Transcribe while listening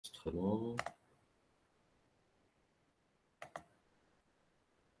Enregistrement.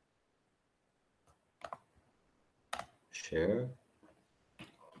 Share.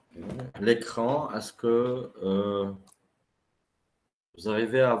 L'écran, est-ce que vous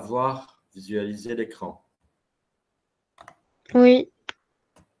arrivez à voir, visualiser l'écran? Oui.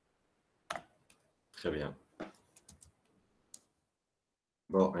 Très bien.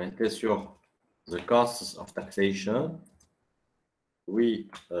 Bon, on était sur the costs of taxation. We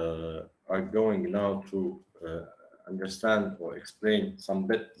are going now to understand or explain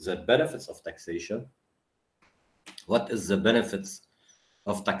the benefits of taxation. What is the benefits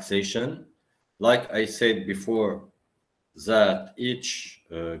of taxation? Like I said before, that each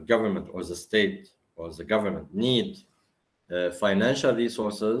government or the state or the government need financial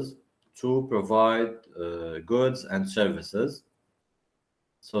resources to provide goods and services.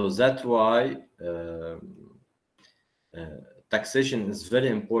 So that's why taxation is very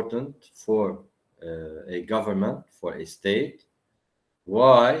important for a government, for a state.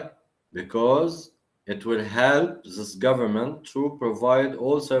 Why? Because it will help this government to provide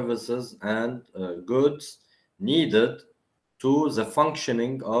all services and goods needed to the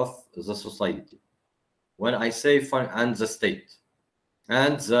functioning of the society. When I say and the state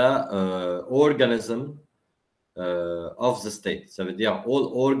and the organism of the state, ça veut dire all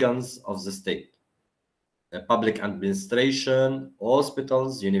organs of the state, public administration,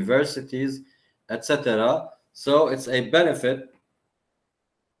 hospitals, universities, etc. So it's a benefit.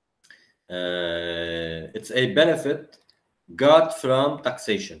 It's a benefit got from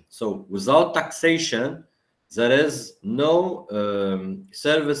taxation. So without taxation, there is no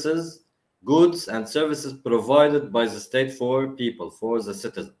services, goods and services provided by the state for people, for the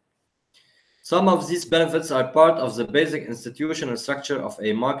citizen. Some of these benefits are part of the basic institutional structure of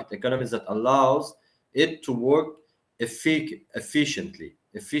a market economy that allows it to work efficiently.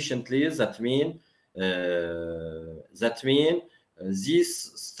 Efficiently, that mean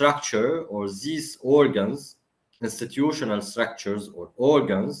this structure or these organs, institutional structures or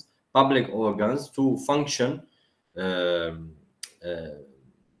organs, public organs, to function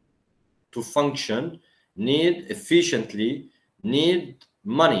need efficiently, need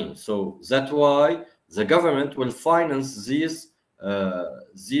money. So that's why the government will finance this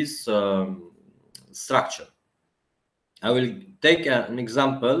structure. I will take an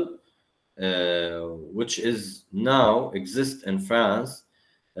example which is now exist in France.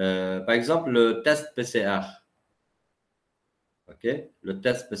 Par exemple, le test PCR. Okay? Le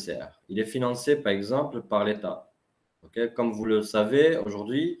test PCR. Il est financé, par exemple, par l'État. Okay? Comme vous le savez,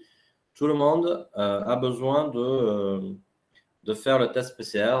 aujourd'hui, tout le monde a besoin de faire le test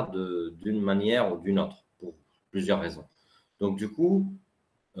PCR d'une manière ou d'une autre, pour plusieurs raisons. Donc, du coup,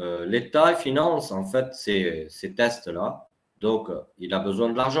 l'État finance en fait ces tests-là. Donc, il a besoin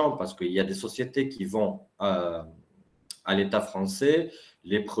de l'argent parce qu'il y a des sociétés qui vont à l'État français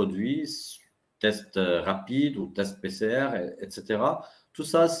les produits, tests rapides ou tests PCR, etc. Tout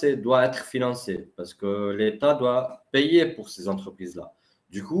ça doit être financé parce que l'État doit payer pour ces entreprises-là.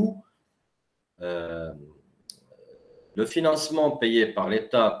 Du coup, le financement payé par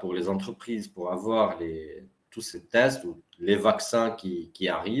l'État pour les entreprises pour avoir tous ces tests ou les vaccins qui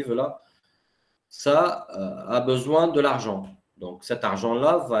arrivent là, ça a besoin de l'argent. Donc, cet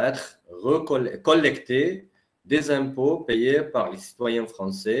argent-là va être collecté des impôts payés par les citoyens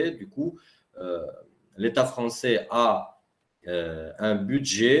français. Du coup, l'État français a un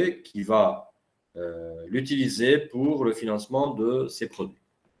budget qui va l'utiliser pour le financement de ces produits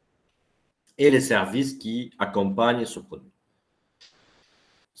et les services qui accompagnent ce produit.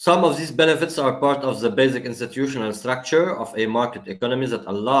 Some of these benefits are part of the basic institutional structure of a market economy that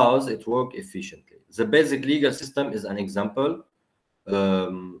allows it to work efficiently. The basic legal system is an example.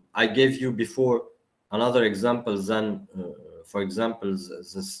 I gave you before another example than, for example,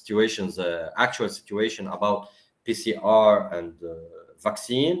 the actual situation about PCR and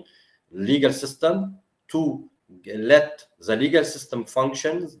vaccine. Legal system, to let the legal system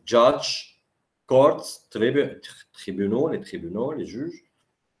function, judge, courts, tribunaux, les juges,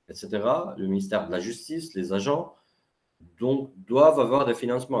 etc., le ministère de la Justice, les agents, donc, doivent avoir des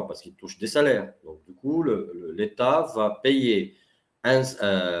financements parce qu'ils touchent des salaires. Donc, du coup, l'État va payer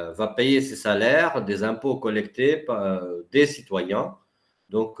ces salaires des impôts collectés par des citoyens.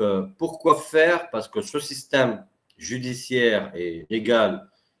 Donc, pourquoi faire? Parce que ce système judiciaire et légal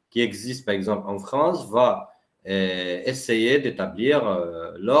qui existe, par exemple, en France, va essayer d'établir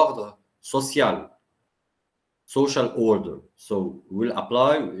l'ordre social. Social order. So we'll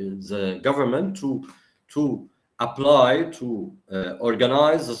apply the government to apply to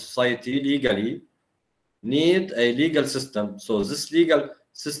organize the society legally, need a legal system. So this legal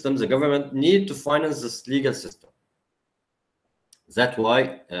system, the government need to finance this legal system. That's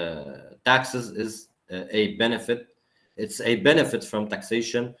why taxes is a benefit. It's a benefit from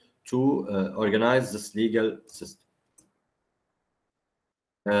taxation to organize this legal system.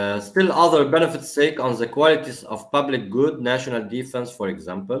 Still other benefits take on the qualities of public good, national defense, for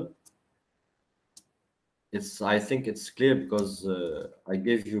example. I think it's clear because I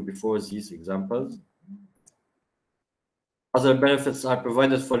gave you before these examples. Other benefits are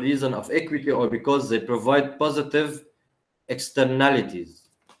provided for reason of equity or because they provide positive externalities.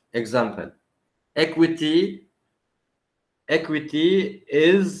 Example, equity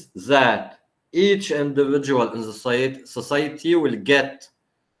is that each individual in the society will get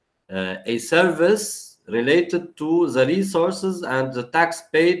a service related to the resources and the tax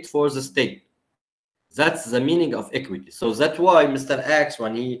paid for the state. That's the meaning of equity. So that's why Mr. X,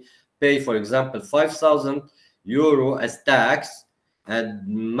 when he pay, for example, 5,000 euro as tax, and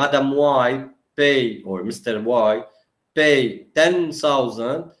Madam Y pay, or Mr. Y pay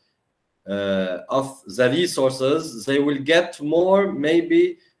 10,000 of the resources, they will get more,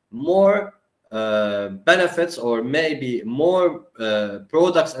 maybe more benefits, or maybe more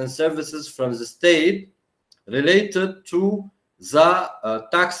products and services from the state related to the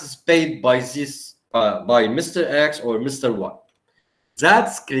taxes paid by this by Mr. X or Mr. Y.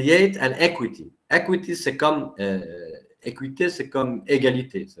 That's create an equity. Equity, c'est comme équité, c'est comme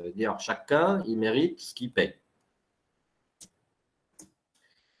égalité. Ça veut dire chacun il mérite ce qu'il paye.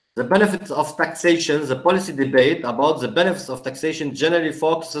 The benefits of taxation, the policy debate about the benefits of taxation generally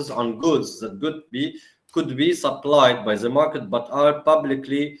focuses on goods that could be supplied by the market but are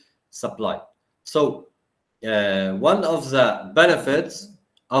publicly supplied. So one of the benefits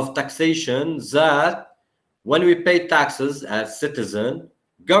of taxation that when we pay taxes as citizen,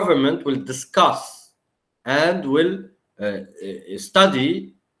 government will discuss and will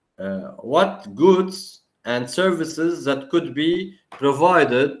study what goods and services that could be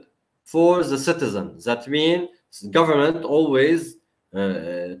provided for the citizen. That means government always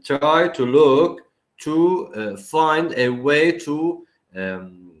try to look to find a way to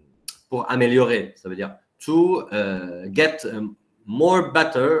pour améliorer, ça veut dire to get more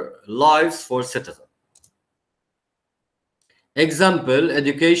better lives for citizens. Example,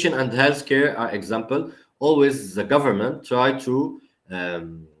 education and healthcare are example. Always the government try to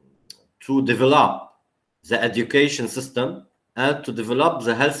develop the education system and to develop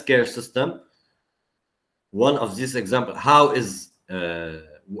the healthcare system. One of these examples, how it's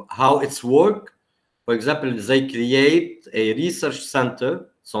work. For example, they create a research center,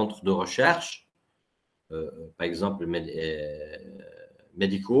 centre de recherche, par exemple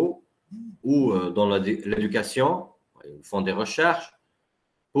médicaux ou dans l'éducation. Ils font des recherches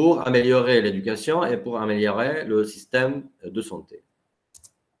pour améliorer l'éducation et pour améliorer le système de santé,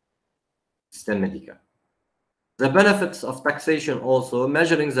 système médical. The benefits of taxation also,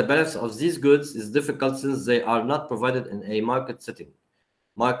 measuring the benefits of these goods is difficult since they are not provided in a market setting.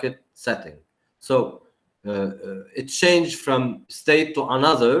 So it changed from state to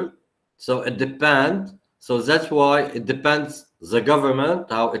another, so it depends. So that's why it depends the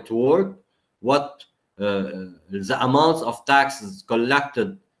government, how it works, what the amounts of taxes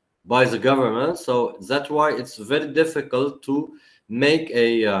collected by the government. So that's why it's very difficult to make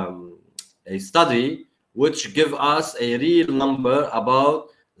a study which give us a real number about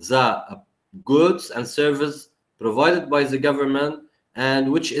the goods and service provided by the government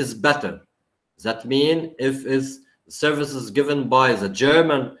and which is better. That means if it's services given by the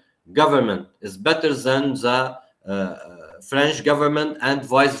German government is better than the French government and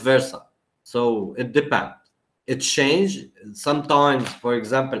vice versa. So it depends. It changed. Sometimes, for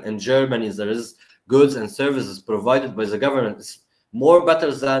example, in Germany, there is goods and services provided by the government is more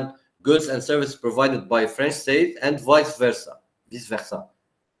better than goods and services provided by French state and vice versa.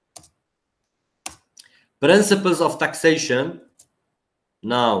 Principles of taxation.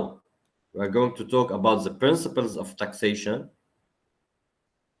 Now, we're going to talk about the principles of taxation.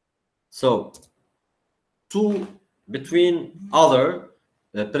 So, between other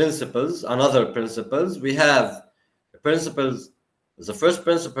principles, we have principles. The first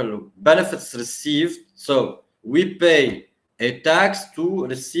principle, benefits received. So we pay a tax to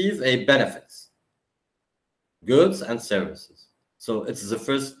receive a benefits, goods and services. So it's the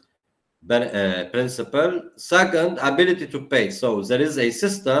first principle. Second, ability to pay. So there is a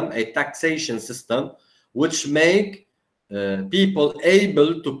system, a taxation system, which make people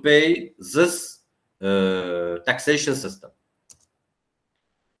able to pay this taxation system.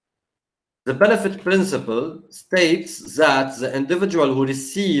 The benefit principle states that the individual who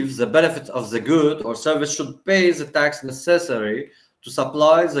receives the benefit of the good or service should pay the tax necessary to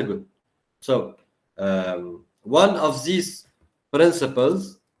supply the good. So one of these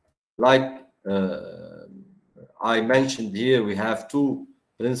principles, like I mentioned here, we have two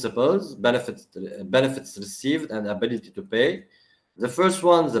principles: benefits received and ability to pay. The first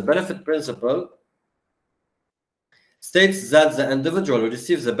one, the benefit principle, states that the individual who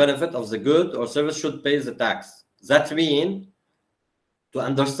receives the benefit of the good or service should pay the tax. That means, to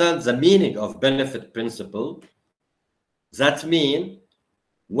understand the meaning of benefit principle, that means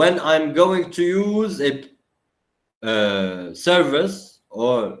when I'm going to use a service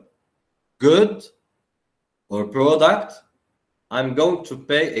or good or product, I'm going to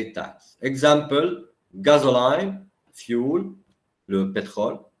pay a tax. Example, gasoline, fuel, le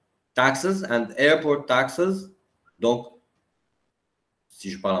pétrole, taxes and airport taxes. Donc, si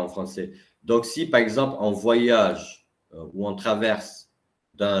je parle en français, donc si par exemple on voyage ou on traverse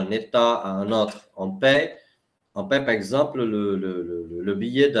d'un état à un autre, on paie par exemple le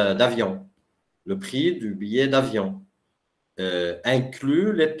billet d'avion, le prix du billet d'avion.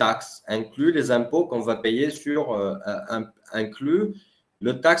 Inclut les taxes, inclut les impôts qu'on va payer sur, inclut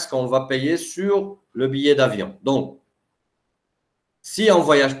le taxe qu'on va payer sur le billet d'avion. Donc, si on ne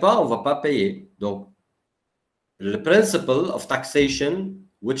voyage pas, on ne va pas payer. Donc, le principle of taxation,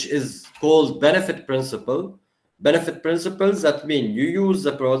 which is called benefit principle, that mean you use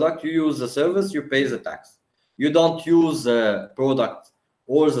the product, you use the service, you pay the tax. You don't use the product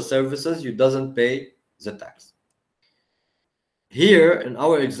or the services, you doesn't pay the tax. Here, in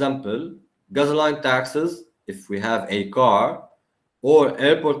our example, gasoline taxes, if we have a car, or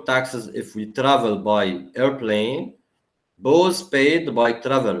airport taxes if we travel by airplane, both paid by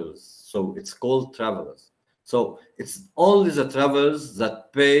travelers. So it's called travelers. So it's only the travelers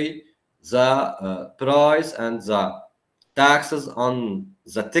that pay the price and the taxes on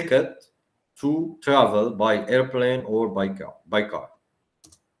the ticket to travel by airplane or by car.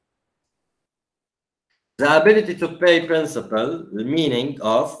 The ability to pay principle, the meaning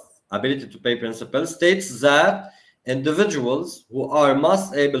of ability to pay principle, states that individuals who are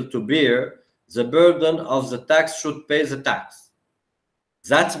most able to bear the burden of the tax should pay the tax.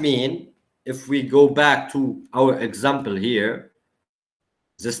 That means, if we go back to our example here,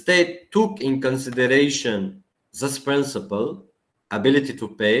 the state took in consideration this principle, ability to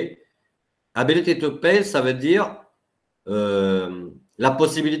pay. Ability to pay, ça veut dire la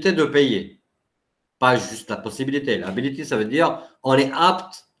possibilité de payer. Pas juste la possibilité. L'ability, ça veut dire on est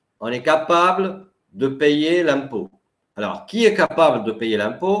apte, on est capable de payer l'impôt. Alors, qui est capable de payer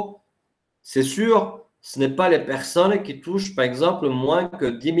l'impôt? C'est sûr, ce n'est pas les personnes qui touchent, par exemple, moins que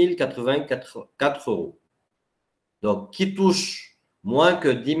 10 084 euros. Donc, qui touche moins que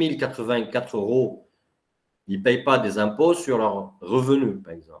 10 084 euros, ils ne payent pas des impôts sur leurs revenus,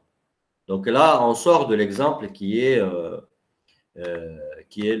 par exemple. Donc là, on sort de l'exemple qui est le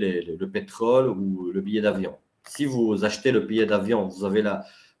pétrole ou le billet d'avion. Si vous achetez le billet d'avion, vous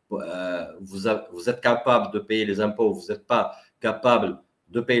êtes capable de payer les impôts, vous n'êtes pas capable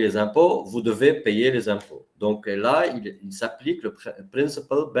de payer les impôts, vous devez payer les impôts. Donc là, il s'applique le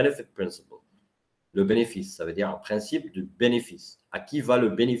principle, benefit principle. Le bénéfice, ça veut dire un principe du bénéfice. À qui va le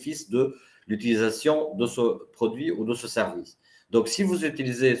bénéfice de l'utilisation de ce produit ou de ce service? Donc, si vous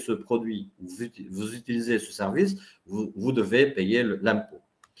utilisez ce produit, vous utilisez ce service, vous devez payer l'impôt.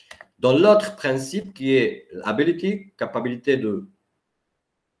 Dans l'autre principe qui est l'ability, capacité de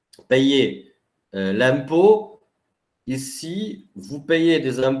payer l'impôt, ici, vous payez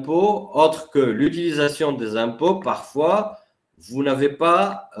des impôts autres que l'utilisation des impôts. Parfois, vous n'avez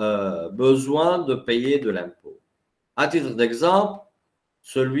pas besoin de payer de l'impôt. À titre d'exemple,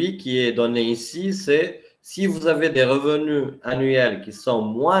 celui qui est donné ici, c'est si vous avez des revenus annuels qui sont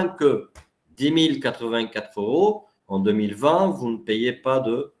moins que 10 084 euros en 2020, vous ne payez pas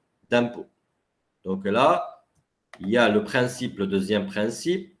d'impôt. Donc là, il y a le principe, le deuxième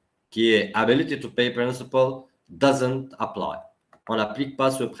principe, qui est ability to pay principle doesn't apply. On n'applique pas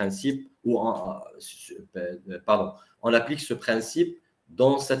ce principe, on applique ce principe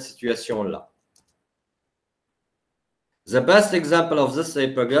dans cette situation-là. The best example of this is a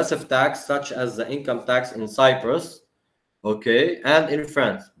progressive tax, such as the income tax in Cyprus, okay, and in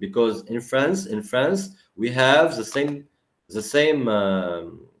France, because in France, we have the same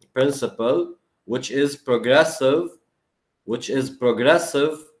principle, which is progressive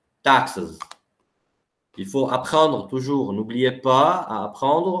taxes. Il faut apprendre toujours, n'oubliez pas à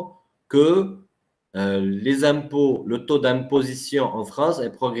apprendre que les impôts, le taux d'imposition en France est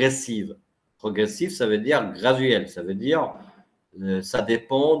progressif. Progressif, ça veut dire graduel, ça veut dire ça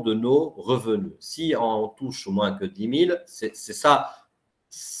dépend de nos revenus. Si on touche moins que 10 000, c'est ça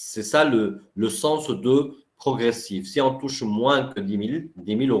le sens de progressive. Si on touche moins que 10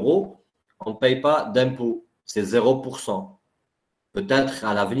 000 euros, on ne paye pas d'impôt. C'est 0%. Peut-être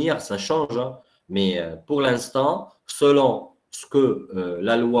à l'avenir, ça change, hein, mais pour l'instant, selon ce que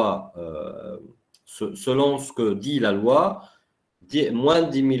la loi, selon ce que dit la loi, moins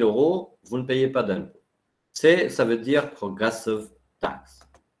de 10 000 euros, vous ne payez pas d'impôt. Ça veut dire progressive tax.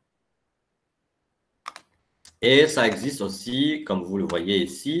 Et ça existe aussi, comme vous le voyez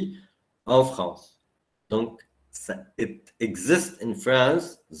ici, en France. Donc, it exists in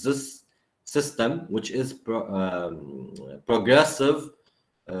France, this system, which is progressive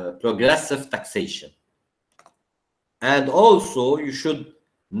taxation. And also, you should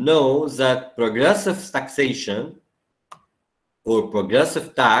know that progressive taxation or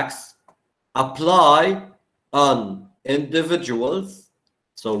progressive tax apply on individuals.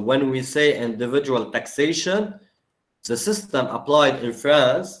 So when we say individual taxation, the system applied in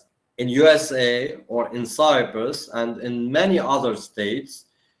France, in USA, or in Cyprus, and in many other states,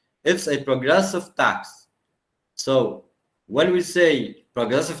 it's a progressive tax. So when we say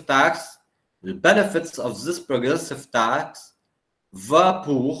progressive tax, the benefits of this progressive tax va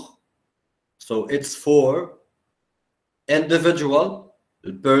pour, so it's for individual,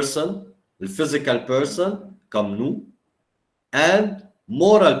 the person, the physical person, comme nous, and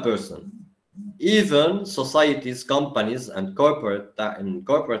moral person. Even societies, companies, and corporate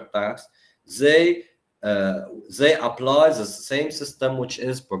tax, they apply the same system, which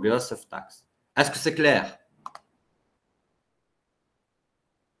is progressive tax. Est-ce que c'est clair?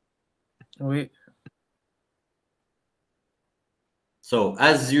 Oui. So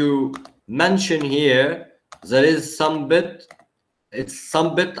as you mention here, there is it's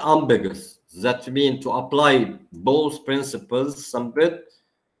some bit ambiguous. That means to apply both principles, some bit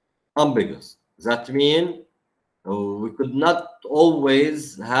ambiguous. That means we could not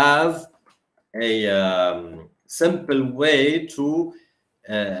always have a simple way to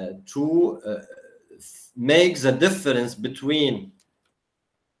make the difference between,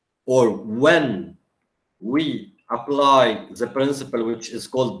 or when we apply the principle which is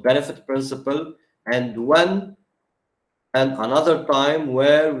called benefit principle, and another time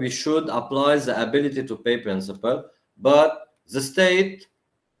where we should apply the ability to pay principle. But the state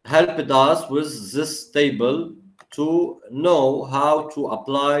helped us with this table to know how to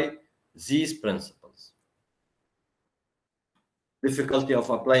apply these principles. Difficulty of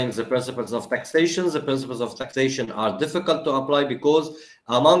applying the principles of taxation. The principles of taxation are difficult to apply because,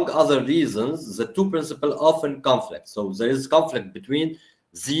 among other reasons, the two principles often conflict. So there is conflict between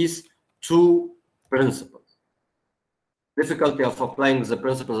these two principles. Difficulty of applying the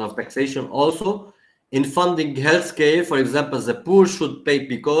principles of taxation also in funding healthcare. For example, the poor should pay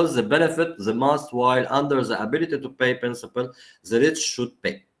because the benefit the most, while under the ability to pay principle, the rich should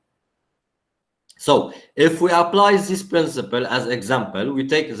pay. So if we apply this principle as example, we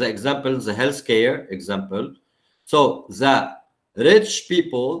take the example, the healthcare example. So the rich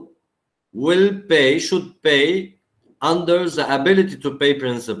people should pay under the ability to pay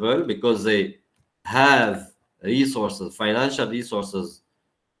principle because they have resources, financial resources,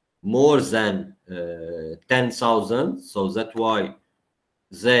 more than 10,000. So that's why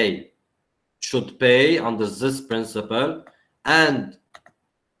they should pay under this principle. And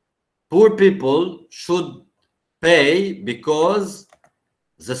poor people should pay because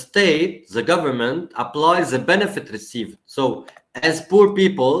the state, the government, applies the benefit received. So as poor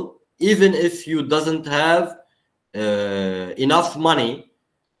people, even if you doesn't have enough money,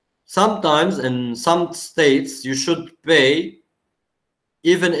 sometimes in some states you should pay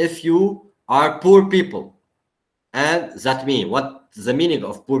even if you are poor people. And that means, what the meaning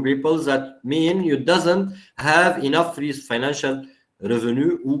of poor people? That mean you doesn't have enough financial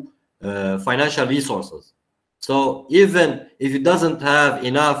revenue or financial resources. So even if it doesn't have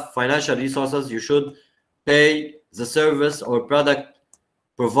enough financial resources, you should pay the service or product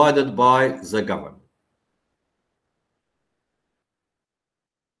provided by the government.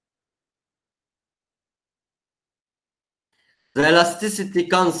 The elasticity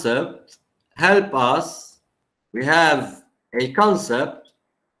concept help us. We have a concept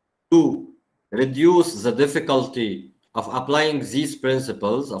to reduce the difficulty of applying these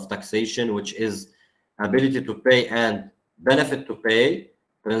principles of taxation, which is ability to pay and benefit to pay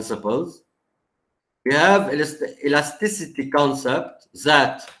principles. We have elasticity concept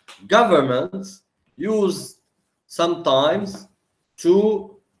that governments use sometimes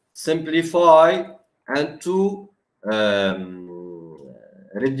to simplify and to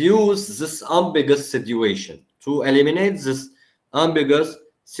reduce this ambiguous situation, to eliminate this ambiguous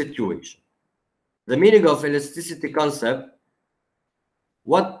situation. The meaning of elasticity concept,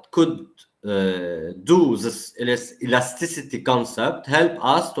 what could do this elasticity concept help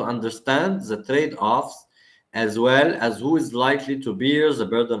us to understand the trade-offs as well as who is likely to bear the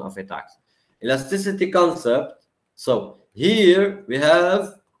burden of a tax. Elasticity concept. So here we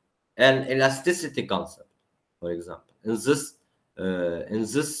have an elasticity concept. For example, in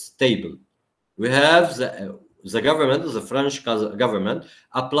this table, we have the government, the French government,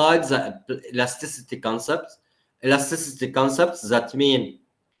 applied the elasticity concept. Elasticity concepts that mean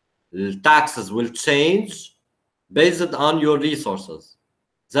taxes will change based on your resources.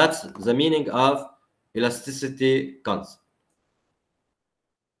 That's the meaning of elasticity concept.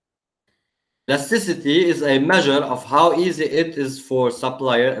 Elasticity is a measure of how easy it is for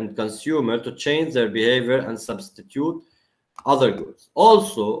supplier and consumer to change their behavior and substitute other goods.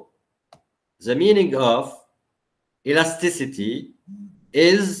 Also, the meaning of elasticity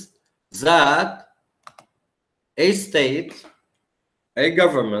is that a state, a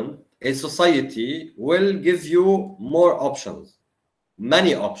government, a society will give you more options,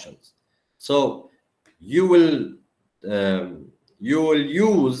 many options. So you will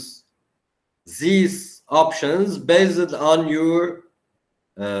use these options based on your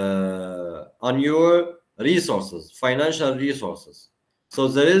resources, financial resources. So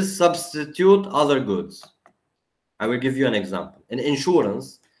there is substitute other goods. I will give you an example. In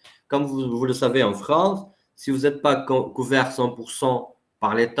insurance, comme vous le savez en France, si vous n'êtes pas couvert 100%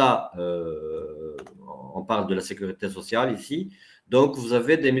 par l'État, on parle de la sécurité sociale ici, donc vous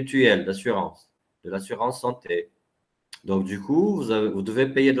avez des mutuelles d'assurance, de l'assurance santé. Donc du coup, vous devez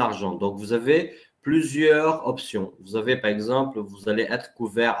payer de l'argent. Donc vous avez plusieurs options. Vous avez par exemple, vous allez être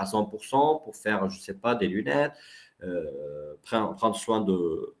couvert à 100% pour faire, je ne sais pas, des lunettes, prendre soin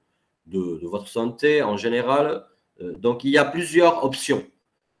de votre santé en général. Donc, il y a plusieurs options.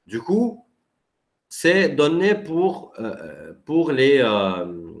 Du coup, c'est donné pour les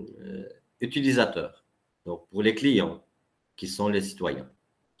utilisateurs, donc pour les clients, qui sont les citoyens.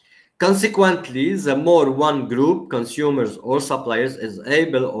 Consequently, the more one group, consumers or suppliers, is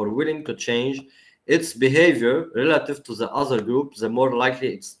able or willing to change its behavior relative to the other group, the more likely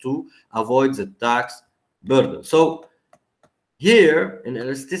it's to avoid the tax burden. So, here in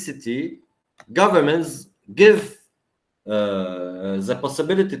elasticity, governments give the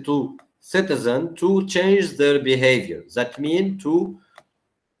possibility to citizens to change their behavior. That means to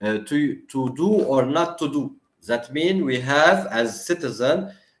do or not to do. That means we have as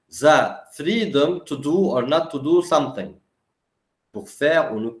citizens the freedom to do or not to do something. Pour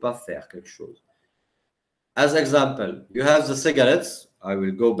faire ou ne pas faire quelque chose. As example, you have the cigarettes. I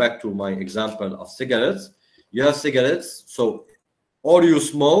will go back to my example of cigarettes. You have cigarettes, so or you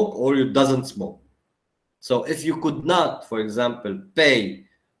smoke or you doesn't smoke. So if you could not, for example, pay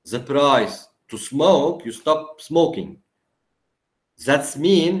the price to smoke, you stop smoking. That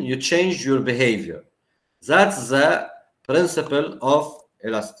means you change your behavior. That's the principle of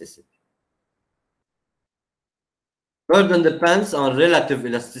elasticity. Burden depends on relative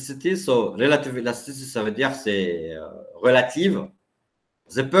elasticity. So relative elasticity, ça veut dire c'est relative.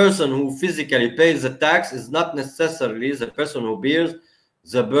 The person who physically pays the tax is not necessarily the person who bears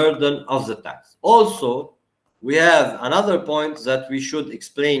the burden of the tax. Also, we have another point that we should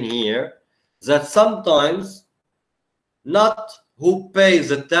explain here, that sometimes not who pays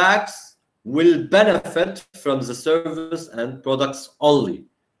the tax will benefit from the service and products only.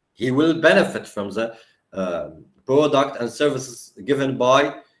 He will benefit from the product and services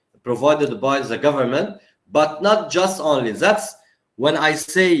provided by the government, but not just only. That's when I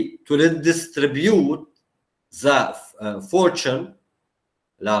say to redistribute the fortune,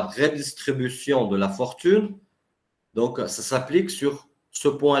 la redistribution de la fortune, donc ça s'applique sur ce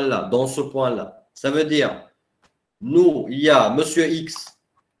point-là, dans ce point-là. Ça veut dire, nous, il y a Monsieur X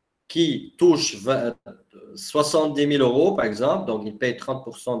qui touche 70 000 euros, par exemple, donc il paye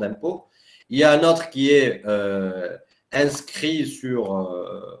 30% d'impôt. Il y a un autre qui est inscrit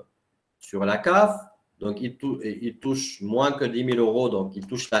sur la CAF, donc il touche moins que 10 000 euros, donc il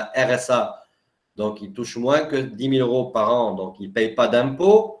touche la RSA, donc il touche moins que 10 000 euros par an, donc il ne paye pas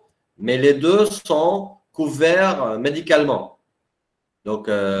d'impôt, mais les deux sont couverts médicalement. Donc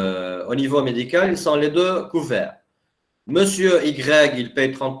au niveau médical, ils sont les deux couverts. Monsieur Y, il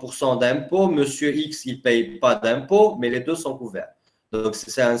paye 30% d'impôt, Monsieur X, il ne paye pas d'impôt, mais les deux sont couverts. Donc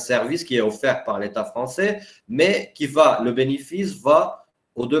c'est un service qui est offert par l'État français, mais le bénéfice va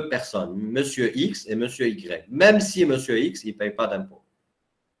aux deux personnes, Monsieur X et Monsieur Y, même si Monsieur X, il ne paye pas d'impôt.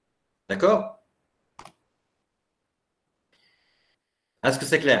 D'accord? Est-ce que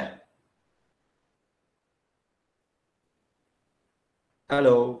c'est clair?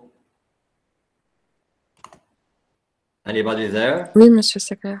 Hello? Anybody there? Oui, monsieur,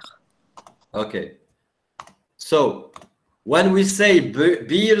 c'est clair. Okay. So, when we say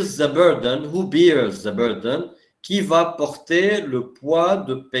bears the burden, who bears the burden? Qui va porter le poids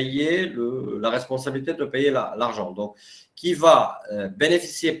de payer la responsabilité de payer l'argent? Donc, qui va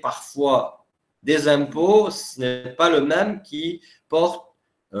bénéficier parfois des impôts, ce n'est pas le même qui porte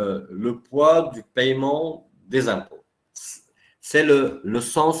le poids du paiement des impôts. C'est le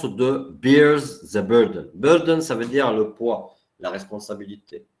sens de bears the burden. Burden, ça veut dire le poids, la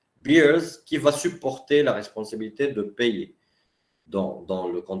responsabilité. Bears, qui va supporter la responsabilité de payer dans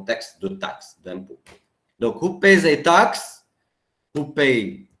le contexte de taxes, d'impôts. Donc, who pays a tax? Who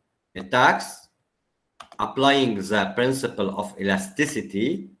pay a tax? Applying the principle of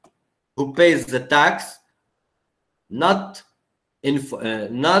elasticity. Who pays the tax? Not,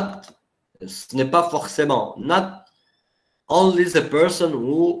 ce n'est pas forcément, not only the person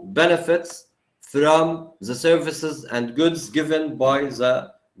who benefits from the services and goods given by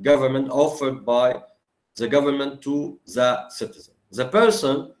the government, offered by the government to the citizen. The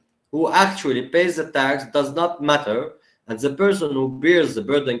person who actually pays the tax does not matter, and the person who bears the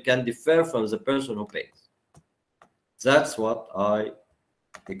burden can differ from the person who pays. That's what I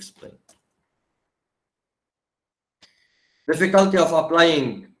explained. Difficulty of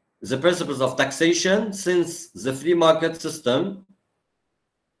applying the principles of taxation, since the free market system,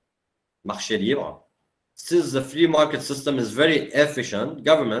 marché libre, since the free market system is very efficient,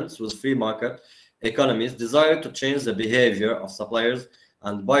 governments with free market economies desire to change the behavior of suppliers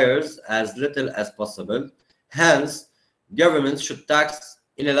and buyers as little as possible. Hence, governments should tax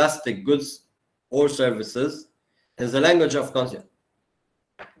inelastic goods or services in the language of consumers.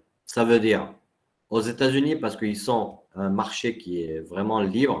 Ça veut dire, aux États-Unis, parce qu'ils sont un marché qui est vraiment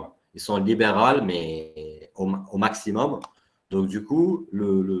libre, ils sont libéraux, mais au maximum. Donc, du coup,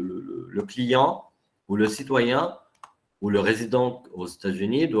 le client ou le citoyen ou le résident aux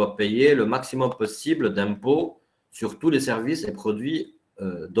États-Unis doit payer le maximum possible d'impôts sur tous les services et produits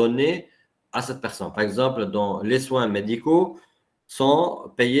donnés à cette personne. Par exemple, dans les soins médicaux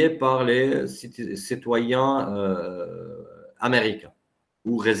sont payés par les citoyens américains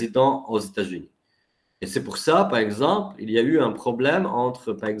ou résidents aux États-Unis. Et c'est pour ça, par exemple, il y a eu un problème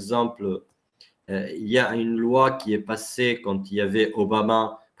entre, par exemple, il y a une loi qui est passée quand il y avait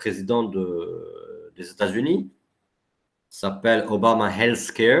Obama, président des États-Unis, s'appelle Obama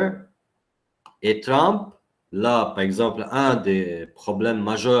Healthcare, et Trump, là, par exemple, un des problèmes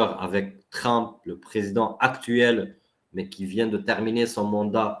majeurs avec Trump, le président actuel, mais qui vient de terminer son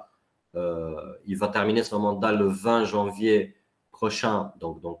mandat, il va terminer son mandat le 20 janvier prochain,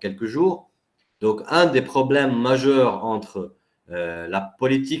 donc dans quelques jours. Donc, un des problèmes majeurs entre la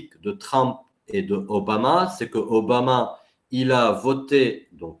politique de Trump et de Obama, c'est que Obama, il a voté,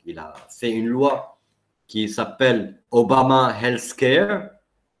 donc il a fait une loi qui s'appelle Obama Healthcare.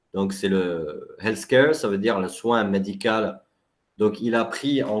 Donc, c'est le healthcare, ça veut dire le soin médical. Donc, il a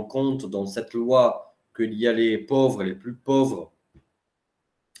pris en compte dans cette loi qu'il y a les pauvres, les plus pauvres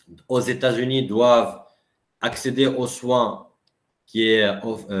aux États-Unis doivent accéder aux soins qui est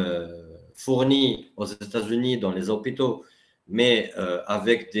fournis aux États-Unis dans les hôpitaux, mais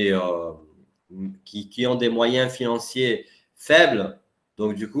avec qui ont des moyens financiers faibles.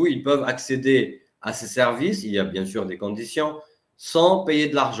 Donc, du coup, ils peuvent accéder à ces services, il y a bien sûr des conditions, sans payer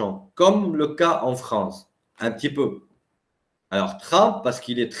de l'argent, comme le cas en France, un petit peu. Alors, Trump, parce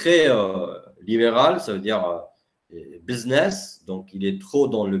qu'il est très libéral, ça veut dire business, donc il est trop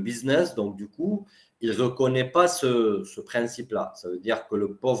dans le business, donc du coup, il ne reconnaît pas ce principe-là. Ça veut dire que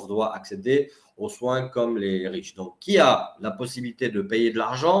le pauvre doit accéder aux soins comme les riches. Donc, qui a la possibilité de payer de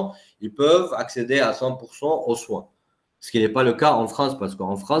l'argent, ils peuvent accéder à 100% aux soins. Ce qui n'est pas le cas en France, parce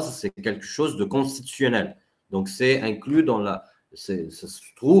qu'en France, c'est quelque chose de constitutionnel. Donc, c'est inclus dans ça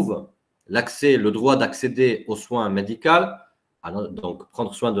se trouve, le droit d'accéder aux soins médicaux, donc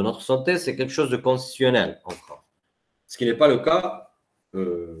prendre soin de notre santé, c'est quelque chose de constitutionnel en France. Ce qui n'est pas le cas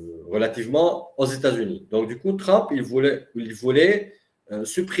relativement aux États-Unis. Donc, du coup, Trump, il voulait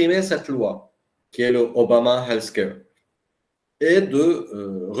supprimer cette loi, qui est le Obama Healthcare, et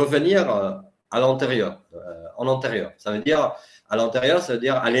de revenir à l'antérieur, en antérieur. Ça veut dire, à l'antérieur, ça veut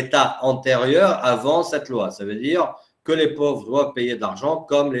dire à l'état antérieur avant cette loi. Ça veut dire que les pauvres doivent payer de l'argent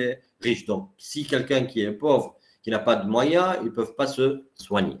comme les riches. Donc, si quelqu'un qui est pauvre, qui n'a pas de moyens, ils ne peuvent pas se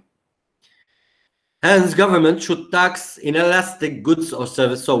soigner. Hence, government should tax inelastic goods or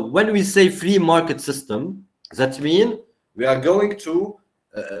services. So when we say free market system, that means we are going to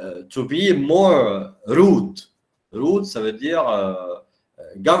be more rude. Rude, ça veut dire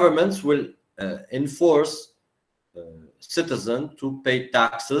governments will enforce citizens to pay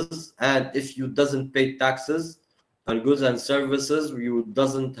taxes, and if you doesn't pay taxes on goods and services, you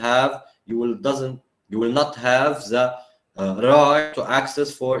you will not have the right to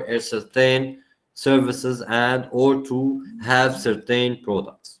access for a certain services and or to have certain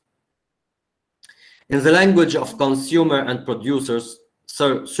products. In the language of consumer and producers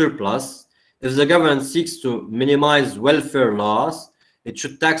surplus, if the government seeks to minimize welfare loss, it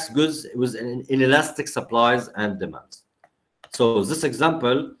should tax goods with inelastic supplies and demands. So this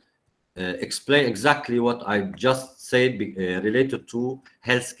example explains exactly what I just said related to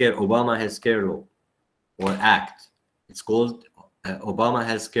healthcare, Obama Healthcare Law or Act. It's called Obama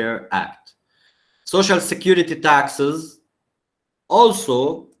Healthcare Act. Social security taxes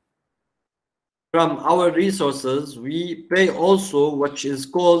also, from our resources, we pay also which is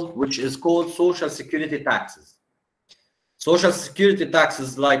called social security taxes. Social security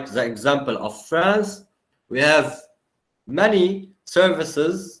taxes, like the example of France, we have many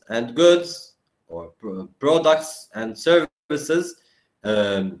services and goods or products and services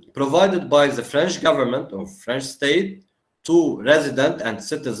provided by the French government or French state to resident and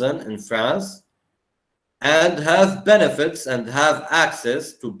citizen in France, and have benefits and have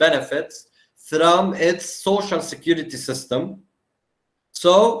access to benefits from its social security system.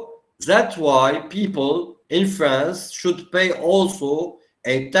 So that's why people in France should pay also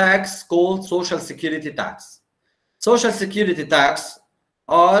a tax called social security tax. Social security tax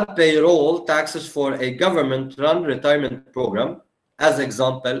are payroll taxes for a government-run retirement program. As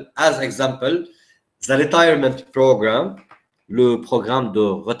example, the retirement program, le programme de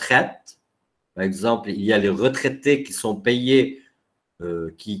retraite. Par exemple, il y a les retraités qui sont payés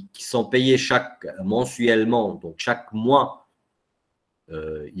mensuellement, donc chaque mois,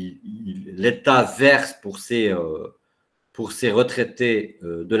 l'État verse pour ces retraités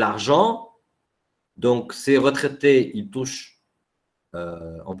de l'argent. Donc, ces retraités, ils touchent,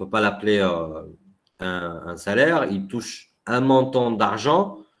 on ne peut pas l'appeler un salaire, ils touchent un montant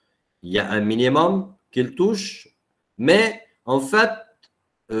d'argent, il y a un minimum qu'ils touchent, mais en fait,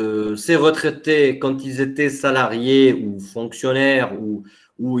 ces retraités, quand ils étaient salariés ou fonctionnaires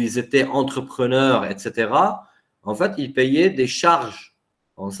ou ils étaient entrepreneurs, etc., en fait, ils payaient des charges.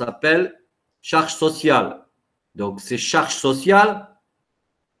 On s'appelle charges sociales. Donc, ces charges sociales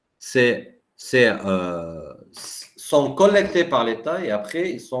sont collectées par l'État et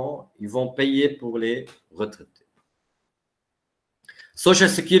après, ils vont payer pour les retraités. Social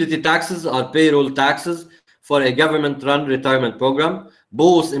Security taxes are payroll taxes for a government-run retirement program.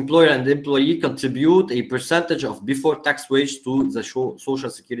 Both employer and employee contribute a percentage of before-tax wage to the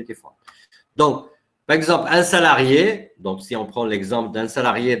Social Security Fund. Donc, par exemple, un salarié, donc si on prend l'exemple d'un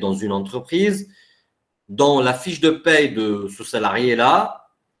salarié dans une entreprise, dans la fiche de paye de ce salarié-là,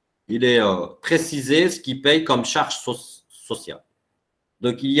 il est précisé ce qu'il paye comme charge sociale.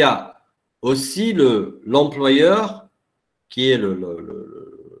 Donc, il y a aussi l'employeur qui est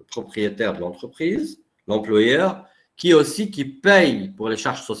le propriétaire de l'entreprise, l'employeur, qui paye pour les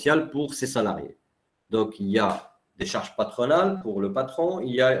charges sociales pour ses salariés. Donc, il y a des charges patronales pour le patron,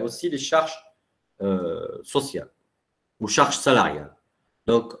 il y a aussi des charges sociales ou charges salariales.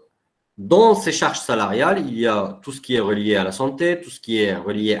 Donc, dans ces charges salariales, il y a tout ce qui est relié à la santé, tout ce qui est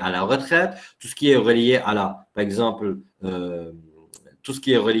relié à la retraite, tout ce qui est relié à par exemple, tout ce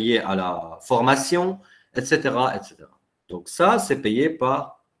qui est relié à la formation, etc., etc. Donc, ça, c'est payé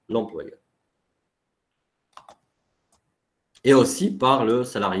par l'employeur. Et aussi par le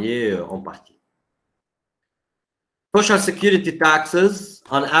salarié en partie. Social Security taxes,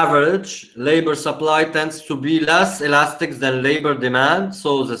 on average, labor supply tends to be less elastic than labor demand,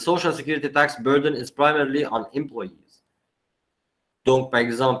 so the Social Security tax burden is primarily on employees. Donc, par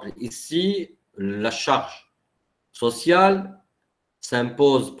exemple, ici, la charge sociale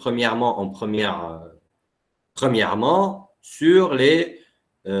s'impose premièrement sur les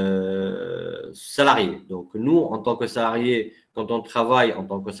salariés. Donc, nous, en tant que salariés, quand on travaille en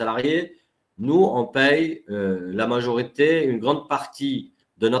tant que salarié, nous, on paye la majorité, une grande partie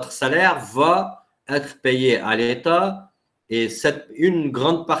de notre salaire va être payée à l'État et une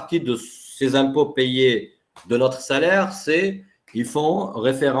grande partie de ces impôts payés de notre salaire, ils font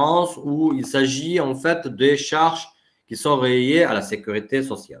référence ou il s'agit en fait des charges qui sont reliées à la sécurité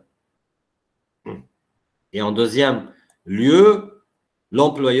sociale. Et en deuxième lieu,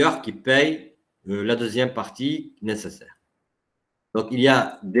 l'employeur qui paye la deuxième partie nécessaire. Donc, il y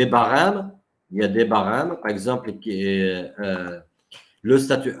a des barèmes. Par exemple,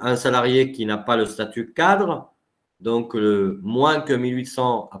 un salarié qui n'a pas le statut cadre, donc moins que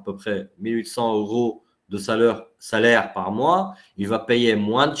 1800, à peu près 1800 € de salaire par mois, il va payer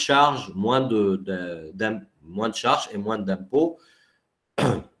moins de charges, moins de charges et moins d'impôts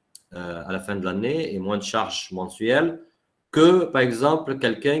à la fin de l'année et moins de charges mensuelles que, par exemple,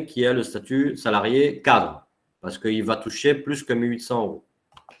 quelqu'un qui a le statut salarié cadre, parce qu'il va toucher plus que 1 800 euros.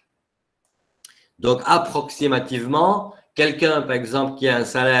 Donc, approximativement, quelqu'un, par exemple, qui a un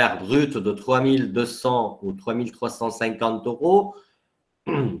salaire brut de 3 200 ou 3 350 euros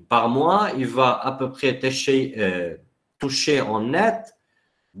par mois, il va à peu près toucher en net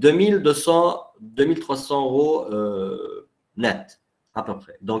 2200, 2300 euros net, à peu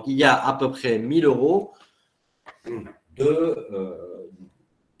près. Donc, il y a à peu près 1000 euros de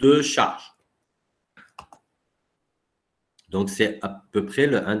charges. Donc, c'est à peu près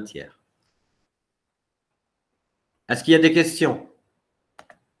le 1/3. Est-ce qu'il y a des questions?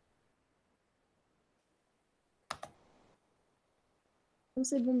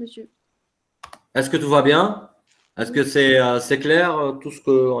 C'est bon, monsieur. Est-ce que tout va bien? Est-ce que c'est clair tout ce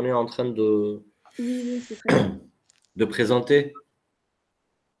qu'on est en train Oui, c'est très bien. de présenter?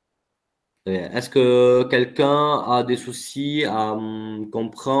 Est-ce que quelqu'un a des soucis à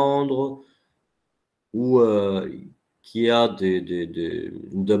comprendre ou qui a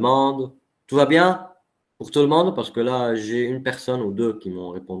une demande? Tout va bien pour tout le monde? Parce que là, j'ai une personne ou deux qui m'ont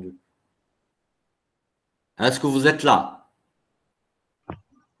répondu. Est-ce que vous êtes là?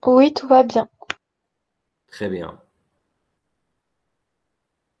 Oui, tout va bien. Très bien.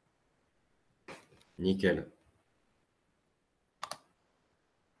 Nickel.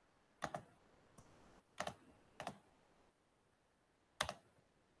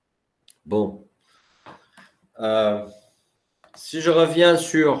 Bon. Si je reviens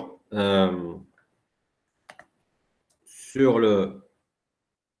sur le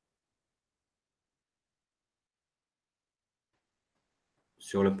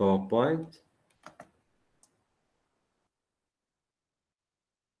PowerPoint.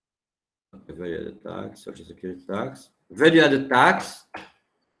 Value added tax, social security tax. Value added tax,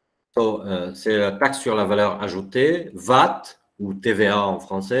 c'est la taxe sur la valeur ajoutée, VAT ou TVA en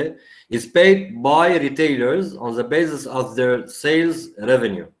français, is paid by retailers on the basis of their sales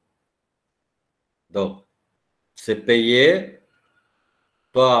revenue. Donc, c'est payé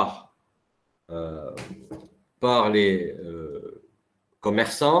par les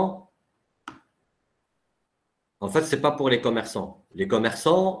commerçants. En fait, ce n'est pas pour les commerçants. Les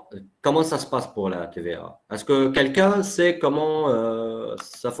commerçants, comment ça se passe pour la TVA? Est-ce que quelqu'un sait comment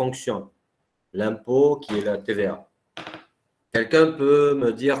ça fonctionne? L'impôt qui est la TVA. Quelqu'un peut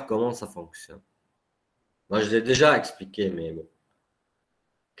me dire comment ça fonctionne? Moi, je l'ai déjà expliqué, mais bon.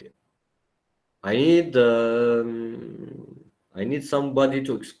 Okay. I need somebody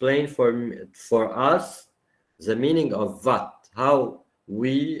to explain for us the meaning of VAT, how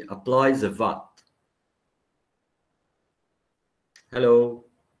we apply the VAT. Hello.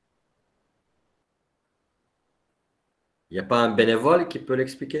 Il n'y a pas un bénévole qui peut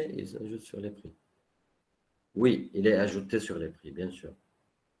l'expliquer? Il s'ajoute sur les prix. Oui, il est ajouté sur les prix, bien sûr.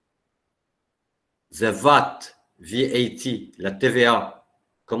 The VAT, VAT, la TVA.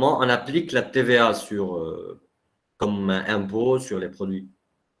 Comment on applique la TVA comme un impôt sur les produits?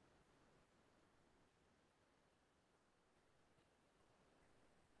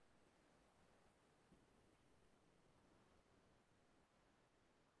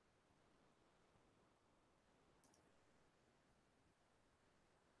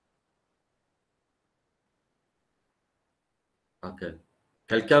 Ok.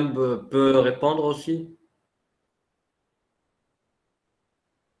 Quelqu'un peut répondre aussi?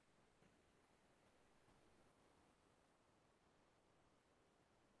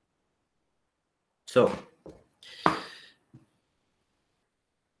 So,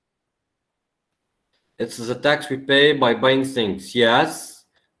 it's the tax we pay by buying things. Yes,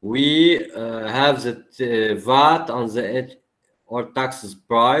 we have the VAT on the or taxes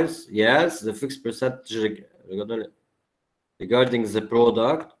price. Yes, the fixed percentage regarding the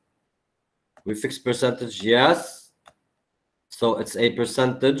product. We fix percentage. Yes, so it's a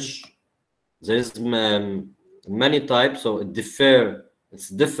percentage. There's many types, so it's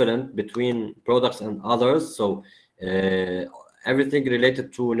different between products and others. So everything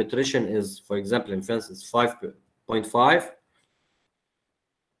related to nutrition is, for example, in France, it's 5.5.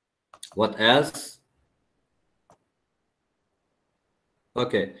 What else?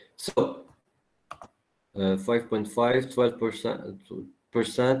 Okay, so 5.5,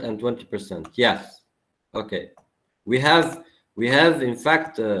 12%, and 20%. Yes. Okay. We have in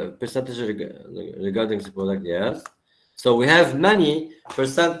fact percentage regarding the product. Yes. So we have many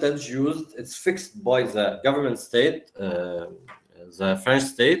percentage used. It's fixed by the government state, the French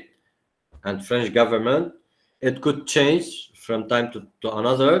state and French government. It could change from time to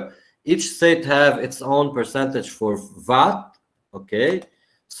another. Each state have its own percentage for VAT. Okay.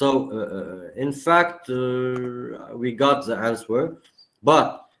 So, in fact, we got the answer.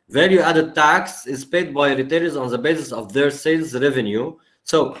 But value-added tax is paid by retailers on the basis of their sales revenue.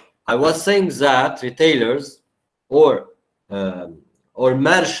 So, I was saying that retailers or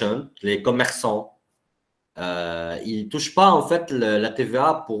merchants, les commerçants, ils ne touchent pas en fait la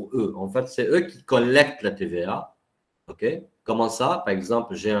TVA pour eux. En fait, c'est eux qui collectent la TVA. OK? Comment ça? Par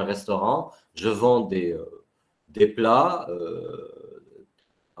exemple, j'ai un restaurant, je vends des plats.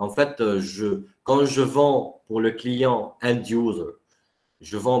 En fait, quand je vends pour le client end user,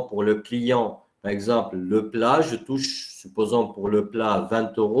 je vends pour le client, par exemple, le plat, je touche, supposons pour le plat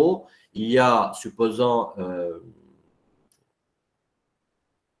 20 euros, il y a, supposons,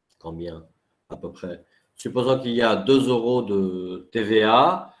 combien à peu près? Supposons qu'il y a 2 euros de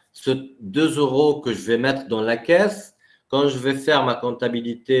TVA. Ce 2 euros que je vais mettre dans la caisse, quand je vais faire ma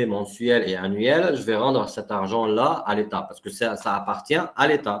comptabilité mensuelle et annuelle, je vais rendre cet argent-là à l'État parce que ça appartient à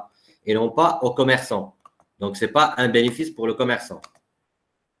l'État et non pas aux commerçants. Donc, ce n'est pas un bénéfice pour le commerçant.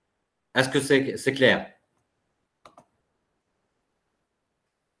 Est-ce que c'est clair?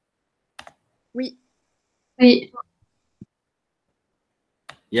 Oui. Oui.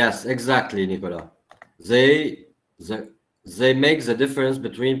 Yes, exactly, Nicolas. They make the difference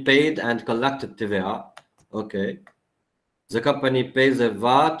between paid and collected TVA. Okay. The company pays the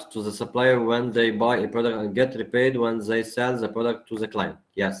VAT to the supplier when they buy a product and get repaid when they sell the product to the client.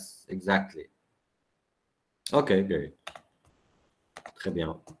 Yes, exactly. Okay, great. Très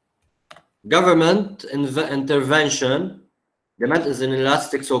bien. Government intervention. Demand is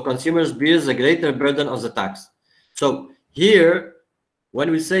inelastic, so consumers bear the greater burden of the tax. So here,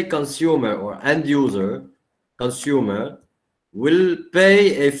 when we say consumer or end user, consumer will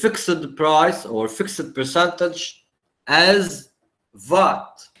pay a fixed price or fixed percentage as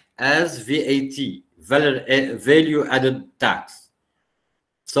VAT, as VAT, value added tax.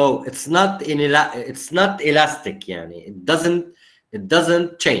 So it's not elastic, yani. It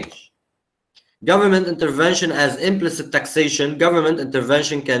doesn't change. Government intervention as implicit taxation. Government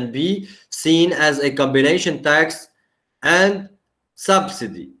intervention can be seen as a combination tax and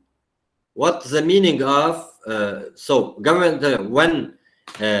subsidy. What's the meaning of so government when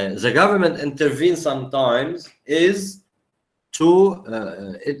the government intervenes sometimes is to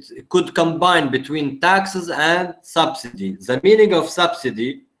it could combine between taxes and subsidy. The meaning of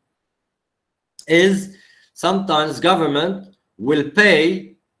subsidy is sometimes government will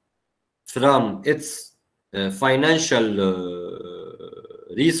pay from its financial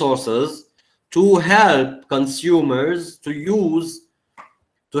resources to help consumers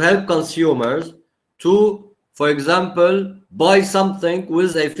to, for example, buy something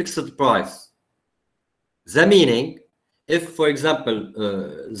with a fixed price. The meaning, if, for example,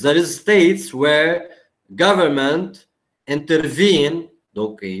 there is states where government intervene,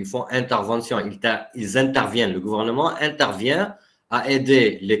 donc ils font intervention, ils interviennent, le gouvernement intervient à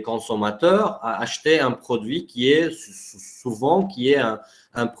aider les consommateurs à acheter un produit qui est souvent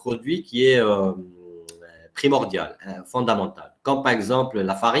un produit qui est primordial, fondamental, comme par exemple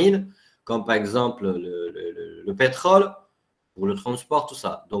la farine, comme par exemple le pétrole, pour le transport, tout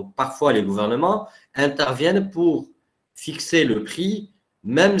ça. Donc parfois les gouvernements interviennent pour fixer le prix,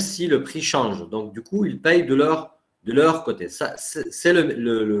 même si le prix change. Donc du coup, ils payent de leur côté. Ça, c'est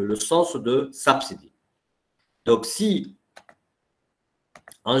le sens de subsidy. Donc si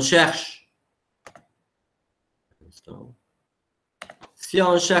on cherche,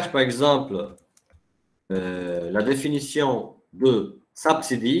 par exemple la définition de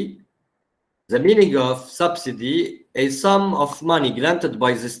subsidy, the meaning of subsidy, a sum of money granted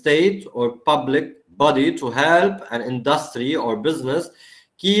by the state or public body to help an industry or business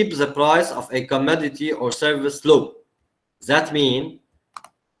keep the price of a commodity or service low. That means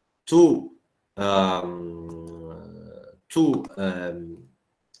to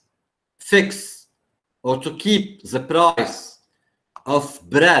fix or to keep the price of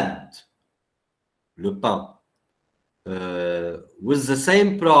bread, le pain, with the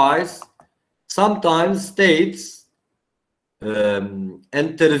same price. Sometimes states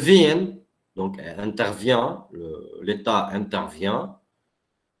intervene, donc intervient, l'État intervient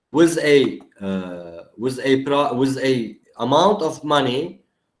with a amount of money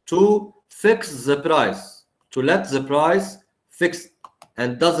to fix the price, to let the price fix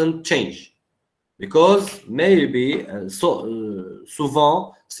and doesn't change, because maybe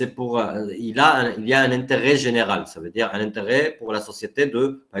souvent c'est pour il y a un intérêt général, ça veut dire un intérêt pour la société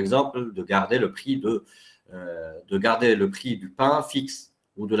de, par exemple, de garder le prix du pain fixe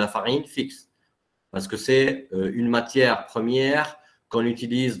ou de la farine fixe, parce que c'est une matière première qu'on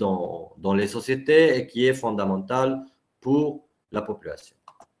utilise dans les sociétés et qui est fondamentale pour la population.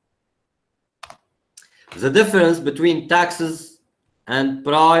 The difference between taxes and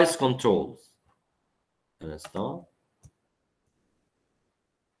price controls. Un instant.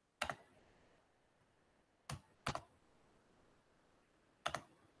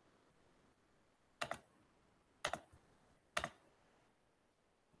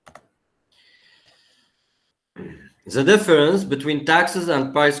 The difference between taxes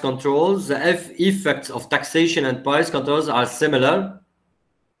and price controls, the effects of taxation and price controls are similar.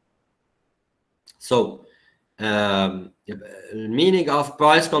 So, meaning of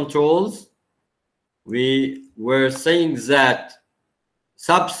price controls, we were saying that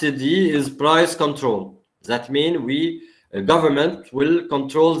subsidy is price control. That means government will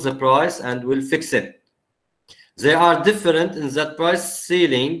control the price and will fix it. They are different in that price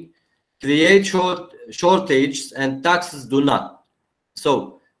ceiling create shortages and taxes do not.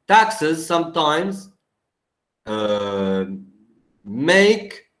 So taxes sometimes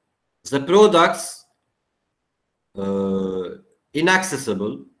make the products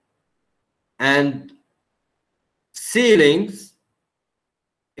inaccessible, and ceilings,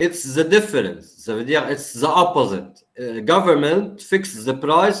 it's the difference. So it's the opposite. Government fixes the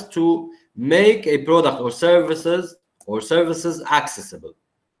price to make a product or services accessible.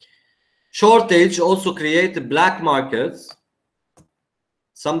 Shortage also create black markets.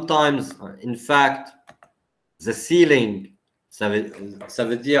 Sometimes, in fact, the ceiling, ça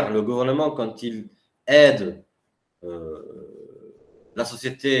veut dire le gouvernement quand il aide la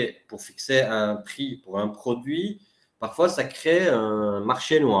société pour fixer un prix pour un produit, parfois ça crée un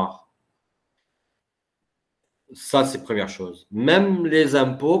marché noir. Ça, c'est première chose. Même les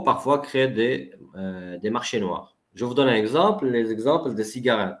impôts, parfois, créent des marchés noirs. Je vous donne un exemple, les exemples des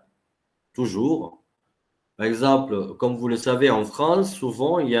cigarettes. Toujours. Par exemple, comme vous le savez, en France,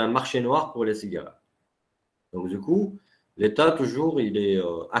 souvent, il y a un marché noir pour les cigarettes. Donc, du coup, l'État, toujours, il est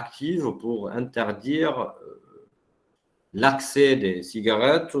actif pour interdire l'accès des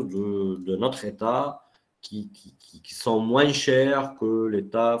cigarettes de notre État qui sont moins chères que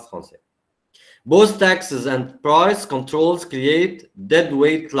l'État français. Both taxes and price controls create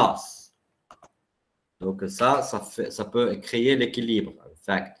deadweight loss. Donc, ça peut créer l'équilibre. In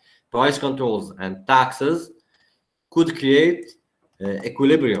fact, price controls and taxes could create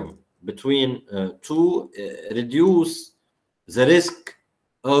equilibrium between to reduce the risk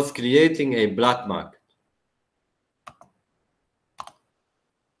of creating a black market.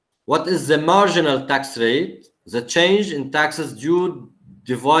 What is the marginal tax rate? The change in taxes due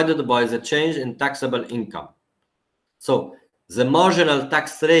divided by the change in taxable income. So the marginal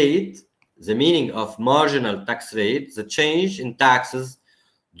tax rate, the meaning of marginal tax rate, the change in taxes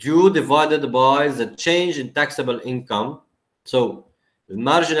due divided by the change in taxable income. So the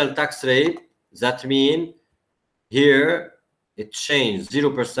marginal tax rate, that means here it changed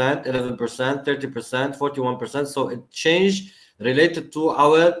 0%, 11%, 30%, 41%. So it changed related to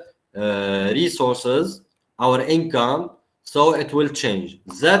our resources, our income. So it will change.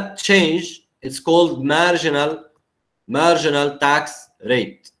 That change is called marginal tax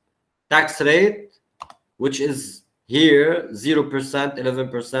rate. Tax rate, which is here 0%,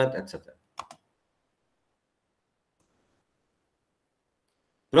 11%, etc.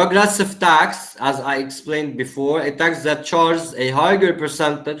 Progressive tax, as I explained before, a tax that charges a higher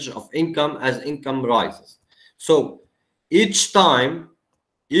percentage of income as income rises. So each time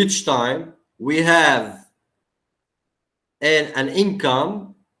we have an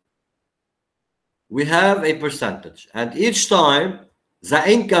income, we have a percentage, and each time the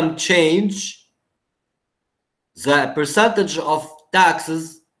income change, the percentage of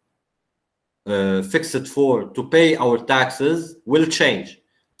taxes fixed to pay our taxes will change.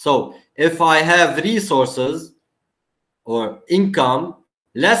 So if I have resources or income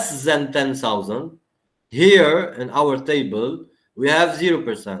less than 10,000, here in our table we have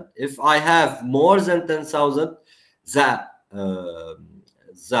 0%. If I have more than 10,000, the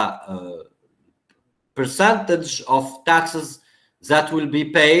percentage of taxes that will be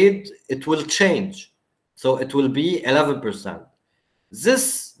paid, it will change. So it will be 11%.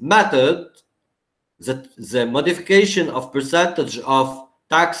 This method, the modification of percentage of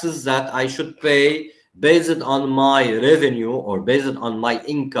taxes that I should pay based on my revenue or based on my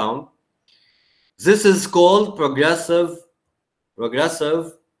income, this is called progressive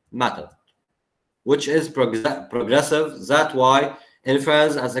method, which is progressive. That's why in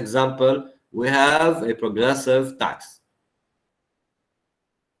France, as example, we have a progressive tax.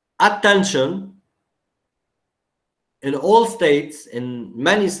 Attention, in all states, in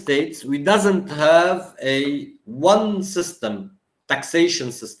many states, we doesn't have a one system,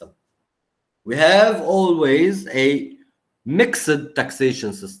 taxation system. We have always a mixed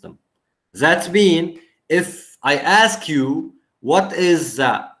taxation system. That means if I ask you what is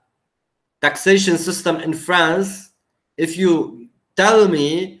the taxation system in France, if you tell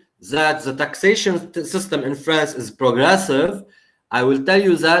me that the taxation system in France is progressive, I will tell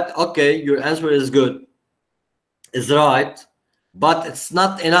you that, okay, your answer is good, is right, but it's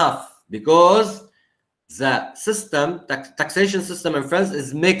not enough, because the system, taxation system in France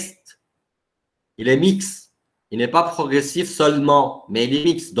is mixed. Il est mixte. Il n'est pas progressif seulement, mais il est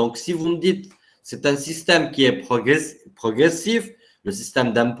mixte. Donc, si vous me dites c'est un système qui est progressif, le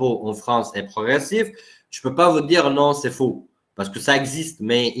système d'impôt en France est progressif, je ne peux pas vous dire non, c'est faux, parce que ça existe,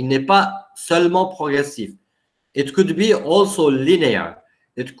 mais il n'est pas seulement progressif. It could be also linear.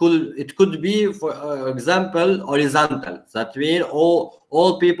 It could be, for example, horizontal. That means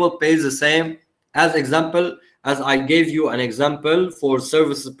all people pay the same. As example, as I gave you an example for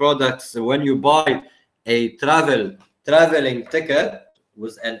service products, when you buy a traveling ticket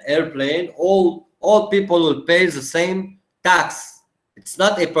with an airplane, all people will pay the same tax. It's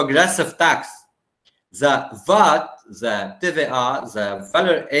not a progressive tax. The VAT, the TVA, the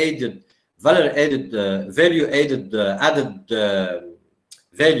value-added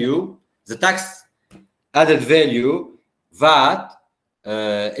value, the tax added value, VAT,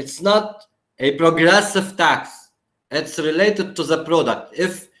 it's not a progressive tax. It's related to the product.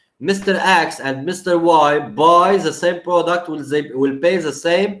 If Mr. X and Mr. Y buy the same product, will pay the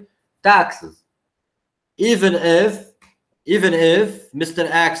same taxes. Even if Mr.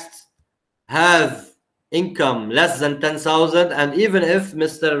 X have income less than 10,000, and even if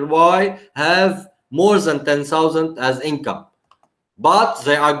Mr. Y have more than 10,000 as income, but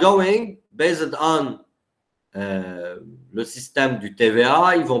they are going based on le système du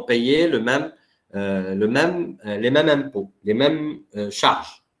TVA, ils vont payer les mêmes impôts, les mêmes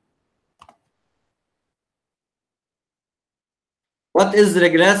charges. What is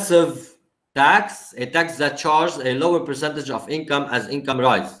regressive tax? A tax that charges a lower percentage of income as income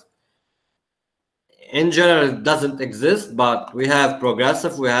rise. In general, it doesn't exist, but we have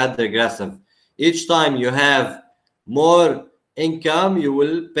progressive, we have regressive. Each time you have more income, you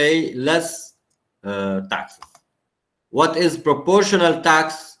will pay less taxes. What is proportional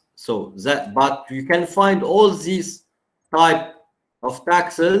tax? So that, but you can find all these type of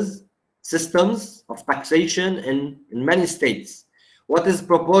taxes, systems of taxation in many states. What is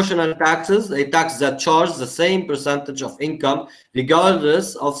proportional taxes? A tax that charges the same percentage of income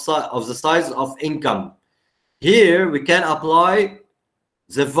regardless of the size of income. Here we can apply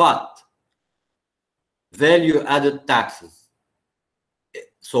the VAT, value added taxes.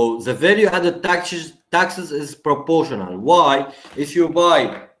 So the value added taxes is proportional. Why? If you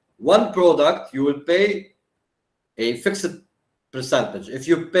buy one product, you will pay a fixed percentage. If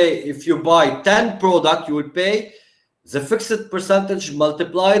you buy 10 products, you will pay the fixed percentage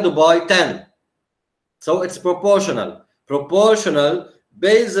multiplied by 10. So it's proportional. Proportional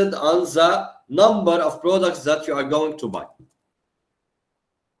based on the number of products that you are going to buy.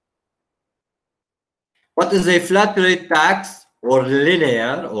 What is a flat rate tax, or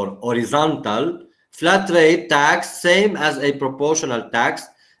linear or horizontal? Flat rate tax, same as a proportional tax.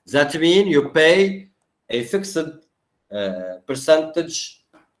 That means you pay a fixed percentage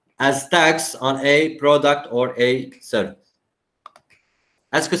as tax on a product or a service.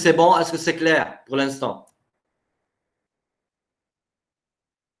 Est-ce que c'est bon? Est-ce que c'est clair pour l'instant?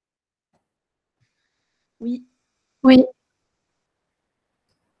 Oui. Oui.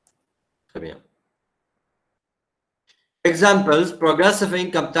 Très bien. Examples: progressive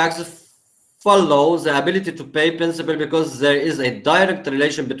income tax follows the ability to pay principal because there is a direct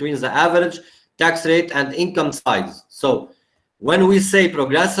relation between the average tax rate and income size. So when we say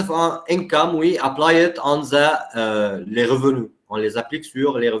progressive income, we apply it on the les revenus. On les applique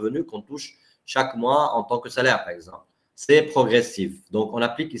sur les revenus qu'on touche chaque mois en tant que salaire, par exemple. C'est progressif. Donc, on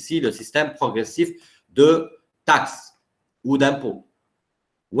applique ici le système progressif de taxes ou d'impôts.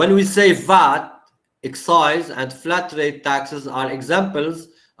 When we say VAT, excise and flat rate taxes are examples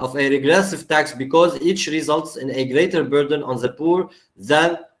of a regressive tax because each results in a greater burden on the poor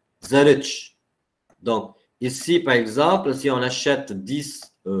than the rich. Donc, ici, par exemple, si on achète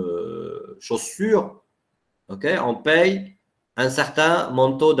 10 chaussures, okay, on paye un certain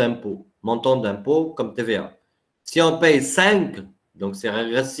montant d'impôt comme TVA. Si on paye 5, donc c'est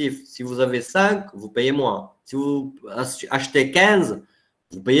régressif. Si vous avez 5, vous payez moins. Si vous achetez 15,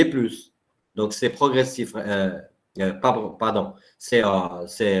 vous payez plus. Donc c'est progressif. Pardon, c'est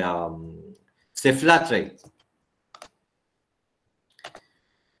flat rate.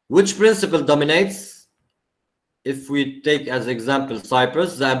 Which principle dominates? If we take as example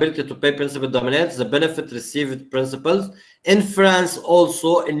Cyprus, the ability to pay principle dominates the benefit received principles. In France,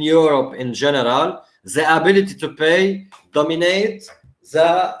 also in Europe in general, The ability to pay dominate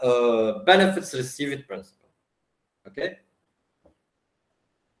the benefits received principle. Okay?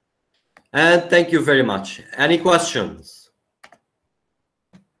 And thank you very much. Any questions?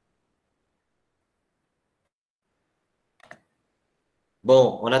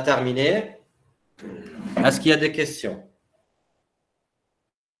 Bon, on a terminé. Est-ce qu'il y a des questions?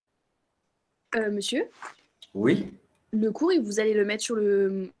 Monsieur, Oui, le cours, vous allez le mettre sur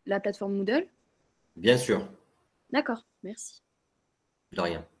la plateforme Moodle? bien sûr. D'accord, merci. De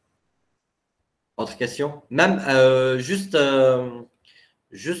rien. Autre question? Même juste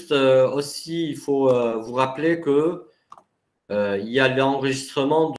aussi, il faut vous rappeler que il y a l'enregistrement